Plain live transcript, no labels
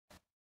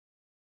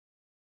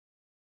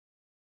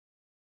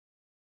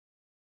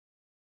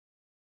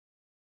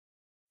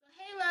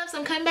loves,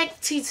 I'm coming back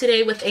to you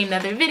today with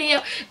another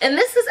video, and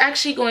this is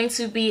actually going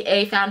to be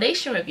a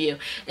foundation review,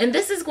 and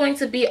this is going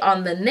to be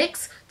on the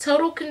NYX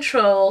Total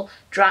Control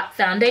Drop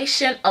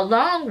Foundation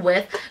along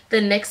with the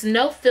NYX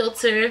No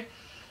Filter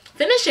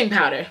finishing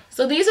powder.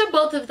 So these are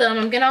both of them.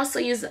 I'm gonna also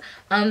use the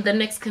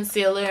NYX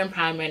concealer and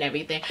primer and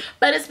everything,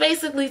 but it's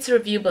basically to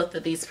review both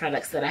of these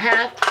products that I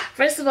have.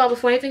 First of all,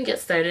 before I even get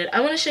started, I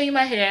want to show you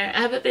my hair.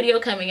 I have a video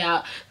coming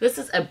out. This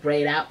is a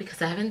braid out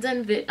because I haven't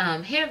done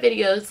hair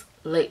videos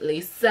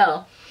lately.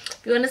 So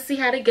if you want to see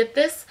how to get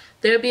this,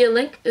 there'll be a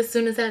link as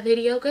soon as that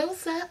video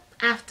goes up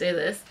after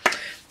this.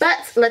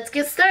 But let's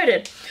get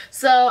started.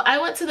 So I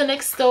went to the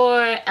NYX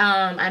store.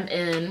 I'm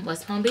in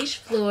West Palm Beach,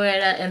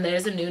 Florida, and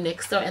there's a new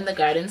NYX store in the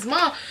Gardens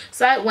Mall.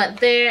 So I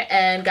went there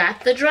and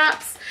got the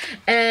drops.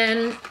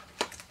 And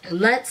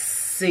let's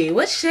see,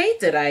 what shade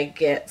did I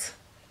get?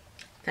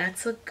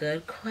 That's a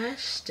good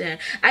question.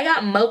 I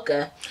got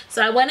Mocha.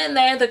 So I went in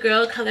there. The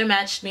girl color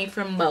matched me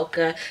for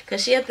Mocha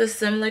because she had the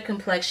similar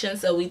complexion.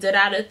 So we did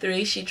out of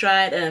 3. She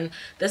tried, and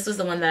this was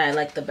the one that I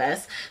liked the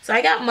best. So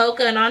I got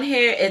Mocha, and on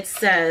here it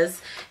says,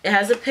 it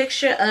has a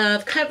picture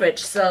of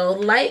coverage. So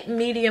light,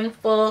 medium,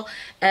 full,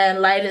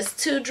 and light is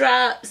 2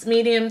 drops,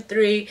 medium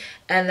 3,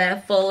 and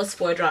then full is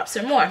 4 drops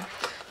or more.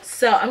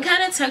 So I'm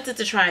kind of tempted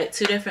to try it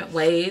 2 different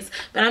ways,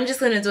 but I'm just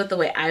going to do it the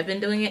way I've been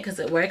doing it because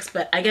it works.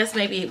 But I guess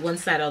maybe one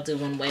side I'll do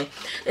one way.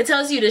 It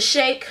tells you to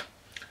shake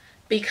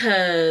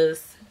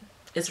because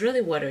it's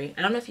really watery.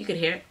 I don't know if you could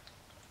hear it.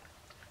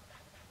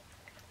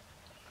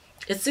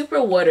 It's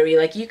super watery,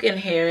 like you can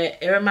hear it.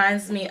 It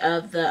reminds me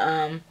of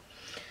the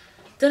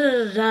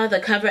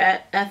the Cover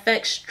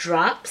FX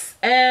drops.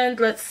 And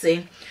let's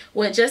see,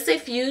 with just a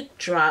few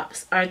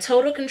drops, our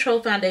Total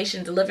Control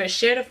Foundation delivers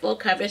sheer to full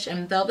coverage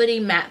and velvety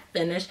matte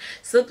finish.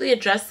 Simply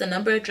adjust the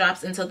number of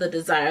drops until the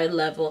desired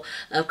level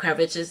of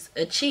coverage is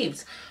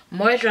achieved.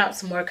 More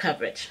drops, more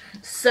coverage.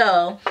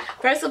 So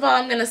first of all,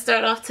 I'm going to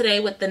start off today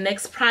with the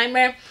NYX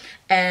primer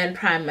and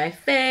prime my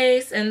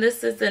face. And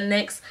this is the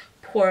NYX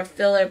Pore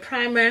Filler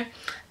Primer.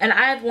 And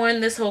I've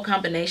worn this whole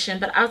combination,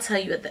 but I'll tell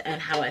you at the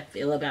end how I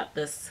feel about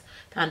this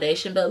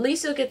foundation. But at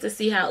least you'll get to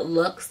see how it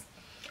looks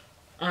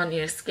on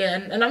your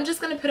skin. And I'm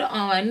just going to put it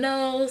on my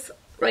nose,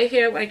 right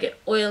here where I get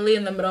oily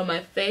in the middle of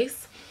my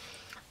face,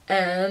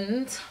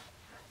 and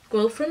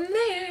go from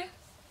there.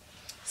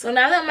 So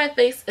now that my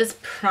face is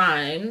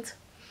primed,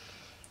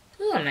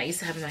 ooh, I'm not used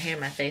to having my hair in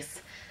my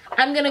face,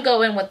 I'm going to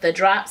go in with the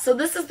drops. So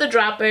this is the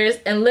droppers,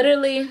 and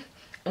literally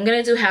I'm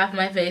going to do half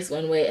my face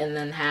one way and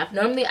then half.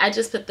 Normally I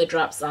just put the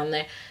drops on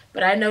there,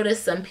 but I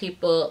noticed some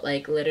people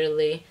like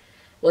literally,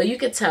 well, you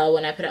could tell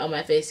when I put it on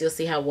my face, you'll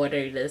see how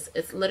watery it is.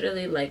 It's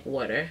literally like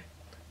water.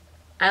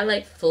 I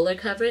like fuller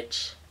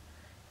coverage.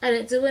 I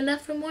didn't do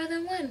enough for more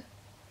than one.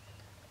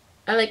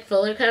 I like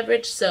fuller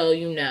coverage, so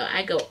you know,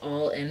 I go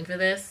all in for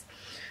this.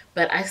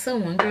 But I saw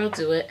one girl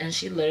do it, and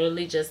she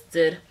literally just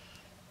did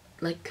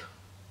like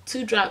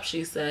 2 drops,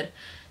 she said,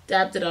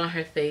 dabbed it on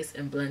her face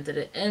and blended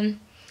it in.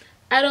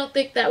 I don't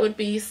think that would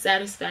be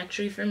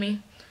satisfactory for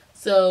me.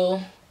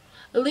 So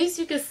at least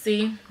you can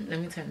see, let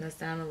me turn this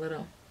down a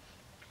little,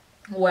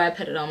 where I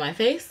put it on my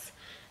face,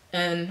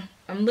 and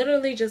I'm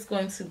literally just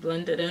going to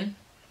blend it in.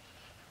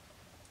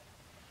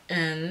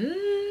 And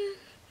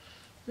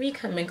let me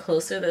come in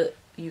closer that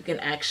you can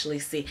actually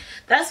see.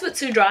 That's with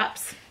 2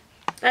 drops.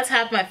 That's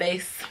half my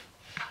face.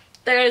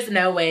 There is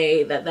no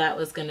way that that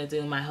was going to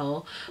do my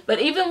whole.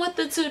 But even with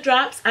the 2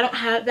 drops, I don't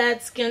have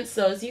bad skin,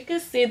 so as you can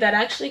see, that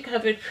actually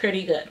covered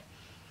pretty good.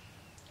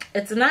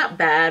 It's not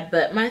bad,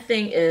 but my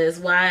thing is,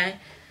 why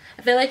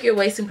I feel like you're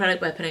wasting product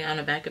by putting it on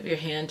the back of your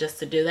hand just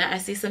to do that. I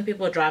see some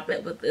people drop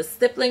it with this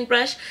stippling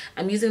brush.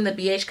 I'm using the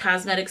BH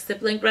Cosmetics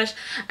stippling brush.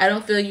 I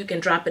don't feel you can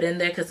drop it in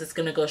there because it's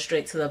going to go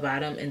straight to the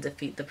bottom and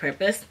defeat the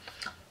purpose.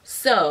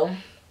 So,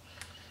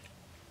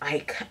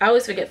 like, I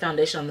always forget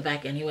foundation on the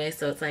back anyway,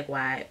 so it's like,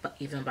 why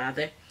even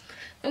bother?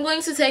 I'm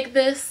going to take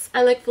this,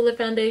 I like fuller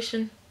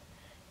foundation,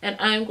 and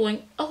I'm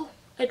going, oh,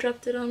 I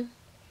dropped it on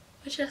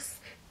my chest.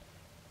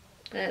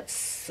 That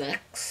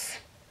sucks.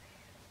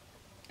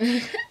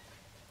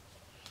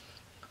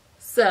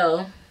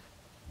 So,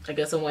 I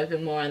guess I'm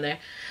wiping more on there.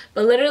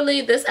 But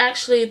literally, this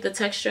actually, the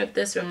texture of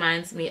this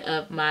reminds me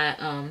of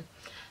my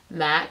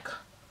MAC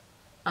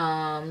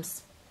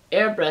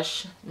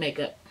airbrush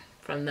makeup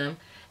from them.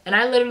 And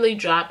I literally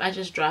I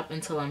just drop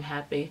until I'm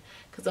happy.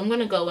 Because I'm going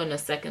to go in a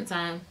second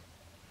time.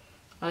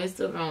 I always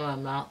do it around my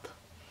mouth.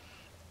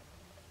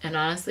 And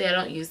honestly, I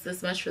don't use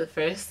this much for the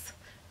first.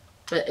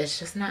 But it's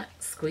just not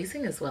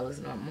squeezing as well as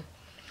normal.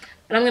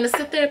 But I'm going to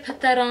sit there, put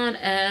that on,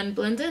 and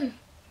blend in.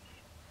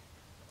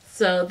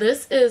 So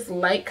this is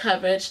light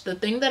coverage. The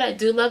thing that I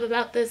do love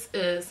about this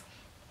is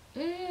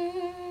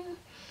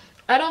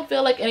I don't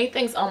feel like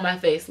anything's on my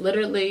face.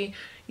 Literally,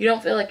 you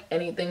don't feel like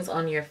anything's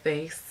on your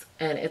face,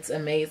 and it's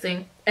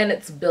amazing, and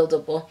it's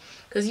buildable.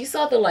 Because you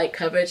saw the light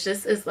coverage.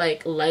 This is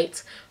like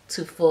light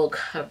to full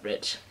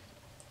coverage.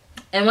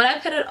 And when I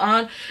put it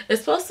on,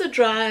 it's supposed to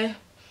dry,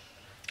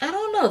 I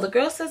don't know. The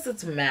girl says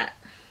it's matte.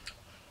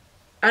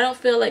 I don't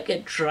feel like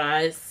it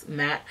dries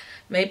matte.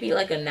 Maybe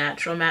like a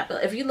natural matte,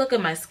 but if you look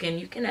at my skin,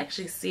 you can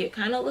actually see it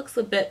kind of looks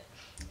a bit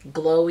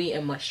glowy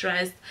and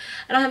moisturized.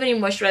 I don't have any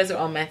moisturizer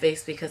on my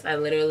face because I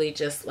literally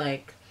just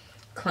like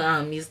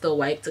use the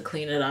wipe to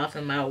clean it off,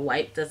 and my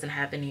wipe doesn't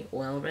have any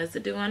oil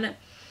residue on it.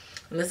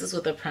 And this is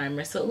with a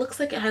primer, so it looks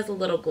like it has a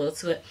little glow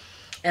to it.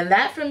 And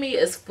that for me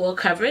is full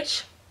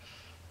coverage.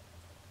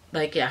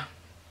 Like, yeah,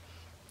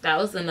 that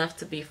was enough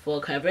to be full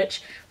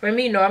coverage. For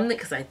me, normally,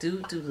 because I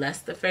do less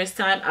the first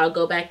time, I'll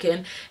go back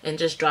in and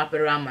just drop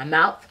it around my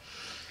mouth.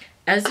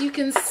 As you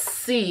can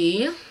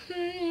see,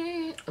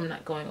 I'm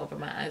not going over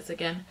my eyes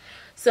again.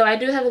 So I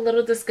do have a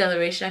little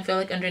discoloration. I feel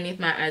like underneath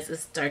my eyes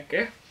is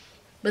darker.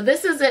 But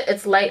this is it.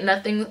 It's light.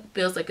 Nothing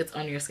feels like it's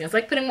on your skin. It's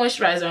like putting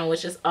moisturizer on,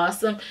 which is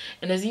awesome.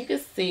 And as you can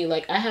see,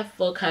 like I have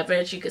full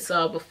coverage. You could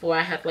saw before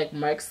I have like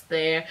marks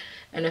there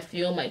and a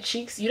few on my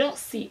cheeks. You don't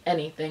see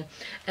anything.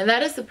 And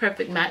that is the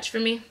perfect match for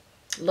me.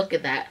 Look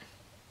at that.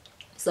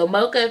 So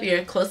mocha, if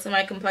you're close to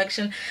my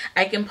complexion,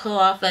 I can pull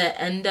off a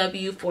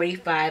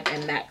NW45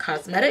 and MAC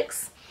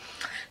Cosmetics.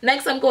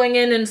 Next, I'm going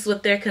in and it's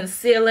with their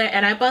concealer,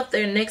 and I bought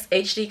their NYX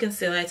HD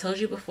concealer. I told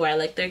you before I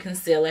like their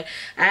concealer.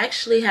 I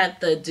actually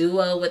had the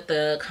duo with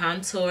the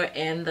contour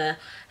and the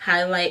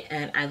highlight,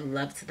 and I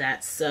loved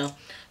that. So I'm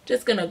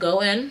just going to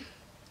go in,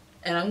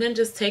 and I'm going to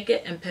just take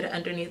it and put it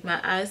underneath my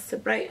eyes to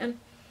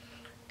brighten,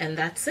 and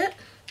that's it.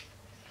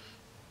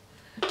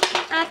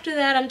 After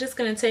that, I'm just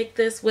going to take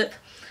this with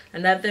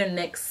another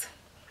NYX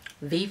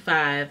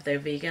V5, their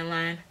vegan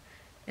line,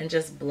 and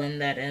just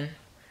blend that in.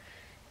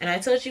 And I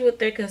told you with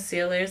their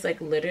concealers, like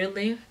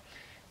literally,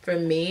 for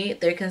me,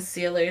 their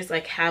concealers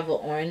like have an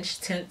orange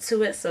tint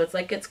to it. So it's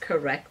like it's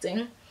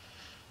correcting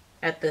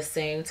at the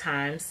same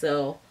time.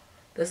 So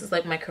this is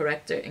like my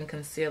corrector and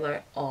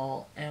concealer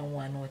all in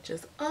one, which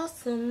is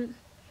awesome.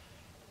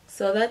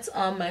 So that's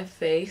on my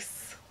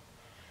face.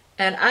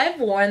 And I've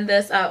worn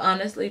this. I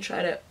honestly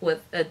tried it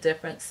with a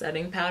different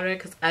setting powder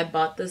because I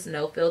bought this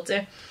no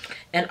filter.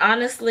 And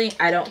honestly,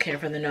 I don't care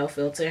for the no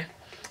filter.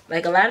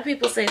 Like a lot of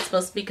people say it's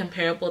supposed to be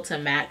comparable to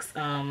MAC's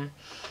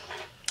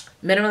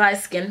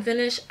mineralized skin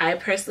finish. I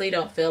personally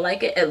don't feel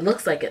like it. It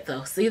looks like it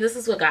though. See, this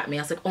is what got me.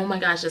 I was like, oh my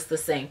gosh, it's the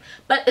same.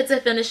 But it's a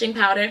finishing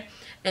powder.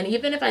 And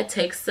even if I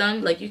take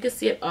some, like you can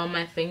see it on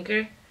my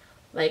finger.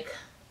 Like,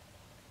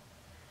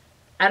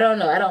 I don't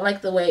know. I don't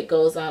like the way it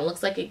goes on. It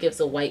looks like it gives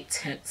a white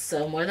tint.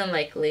 So more than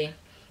likely,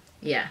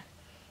 yeah,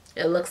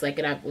 it looks like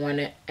it. I've worn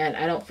it. And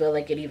I don't feel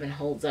like it even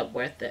holds up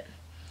worth it.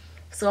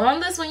 So on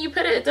this, when you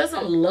put it, it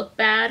doesn't look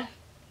bad.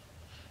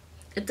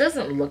 It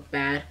doesn't look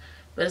bad,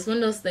 but it's one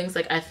of those things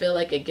like I feel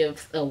like it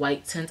gives a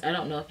white tint. I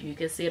don't know if you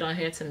can see it on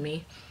here. To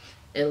me,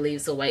 it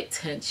leaves a white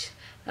tint.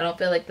 I don't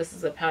feel like this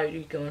is a powder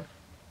you can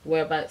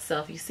wear by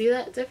itself. You see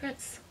that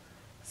difference?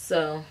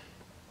 So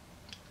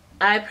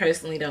I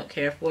personally don't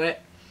care for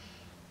it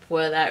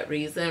for that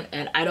reason,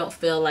 and I don't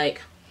feel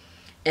like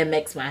it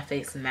makes my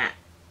face matte.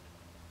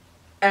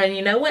 And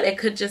you know what? It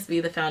could just be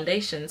the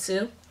foundation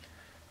too.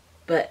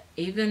 But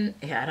even,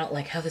 yeah, I don't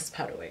like how this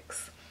powder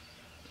works.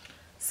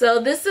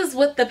 So this is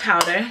with the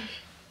powder,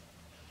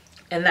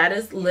 and that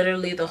is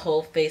literally the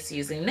whole face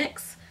using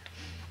NYX.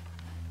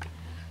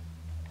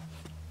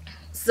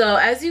 So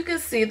as you can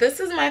see, this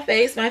is my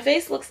face. My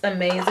face looks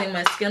amazing.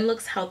 My skin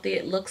looks healthy.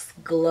 It looks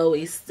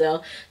glowy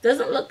still.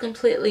 Doesn't look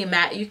completely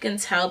matte, you can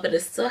tell, but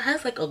it still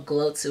has like a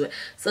glow to it.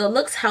 So it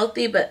looks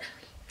healthy, but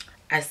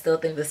I still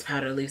think this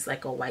powder leaves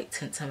like a white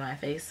tint to my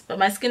face, but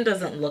my skin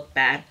doesn't look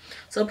bad.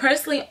 So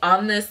personally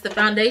on this, the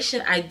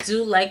foundation, I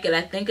do like it.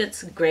 I think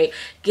it's great.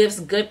 Gives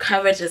good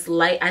coverage. It's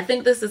light. I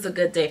think this is a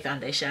good day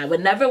foundation. I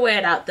would never wear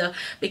it out though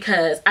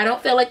because I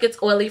don't feel like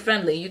it's oily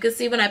friendly. You can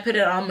see when I put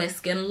it on, my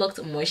skin looked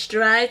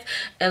moisturized,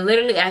 and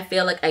literally I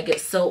feel like I get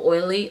so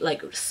oily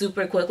like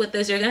super quick with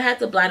this. You're gonna have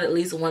to blot at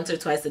least once or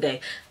twice a day.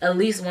 At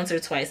least once or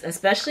twice.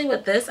 Especially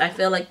with this, I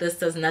feel like this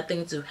does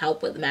nothing to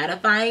help with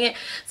mattifying it.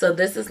 So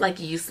this is like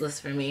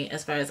useless for me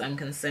as far as I'm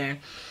concerned.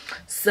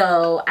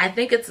 So I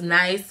think it's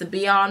nice to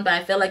be on, but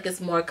I feel like it's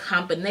more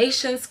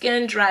combination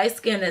skin, dry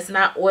skin. It's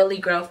not oily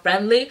girl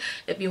friendly.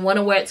 If you want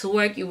to wear it to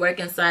work, you work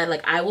inside.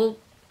 Like I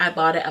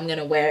bought it, I'm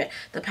gonna wear it.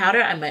 The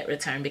powder I might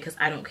return because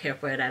I don't care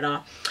for it at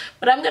all,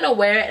 but I'm gonna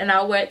wear it and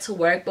I'll wear it to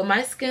work. But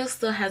my skin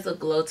still has a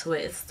glow to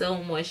it. It's still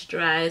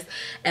moisturized,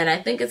 and I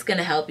think it's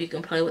gonna help. You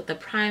can play with the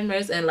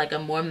primers and like a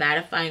more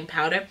mattifying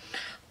powder,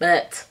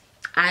 but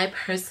I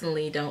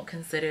personally don't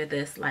consider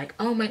this like,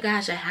 oh my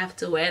gosh, I have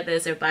to wear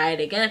this or buy it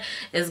again.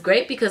 It's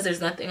great because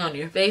there's nothing on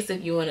your face.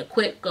 If you want to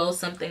quick go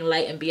something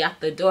light and be out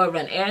the door,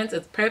 run errands,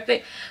 it's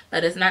perfect,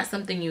 but it's not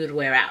something you would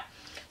wear out.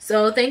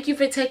 So thank you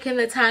for taking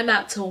the time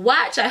out to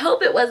watch. I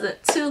hope it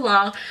wasn't too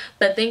long,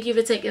 but thank you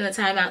for taking the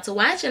time out to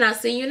watch, and I'll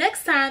see you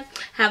next time.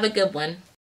 Have a good one.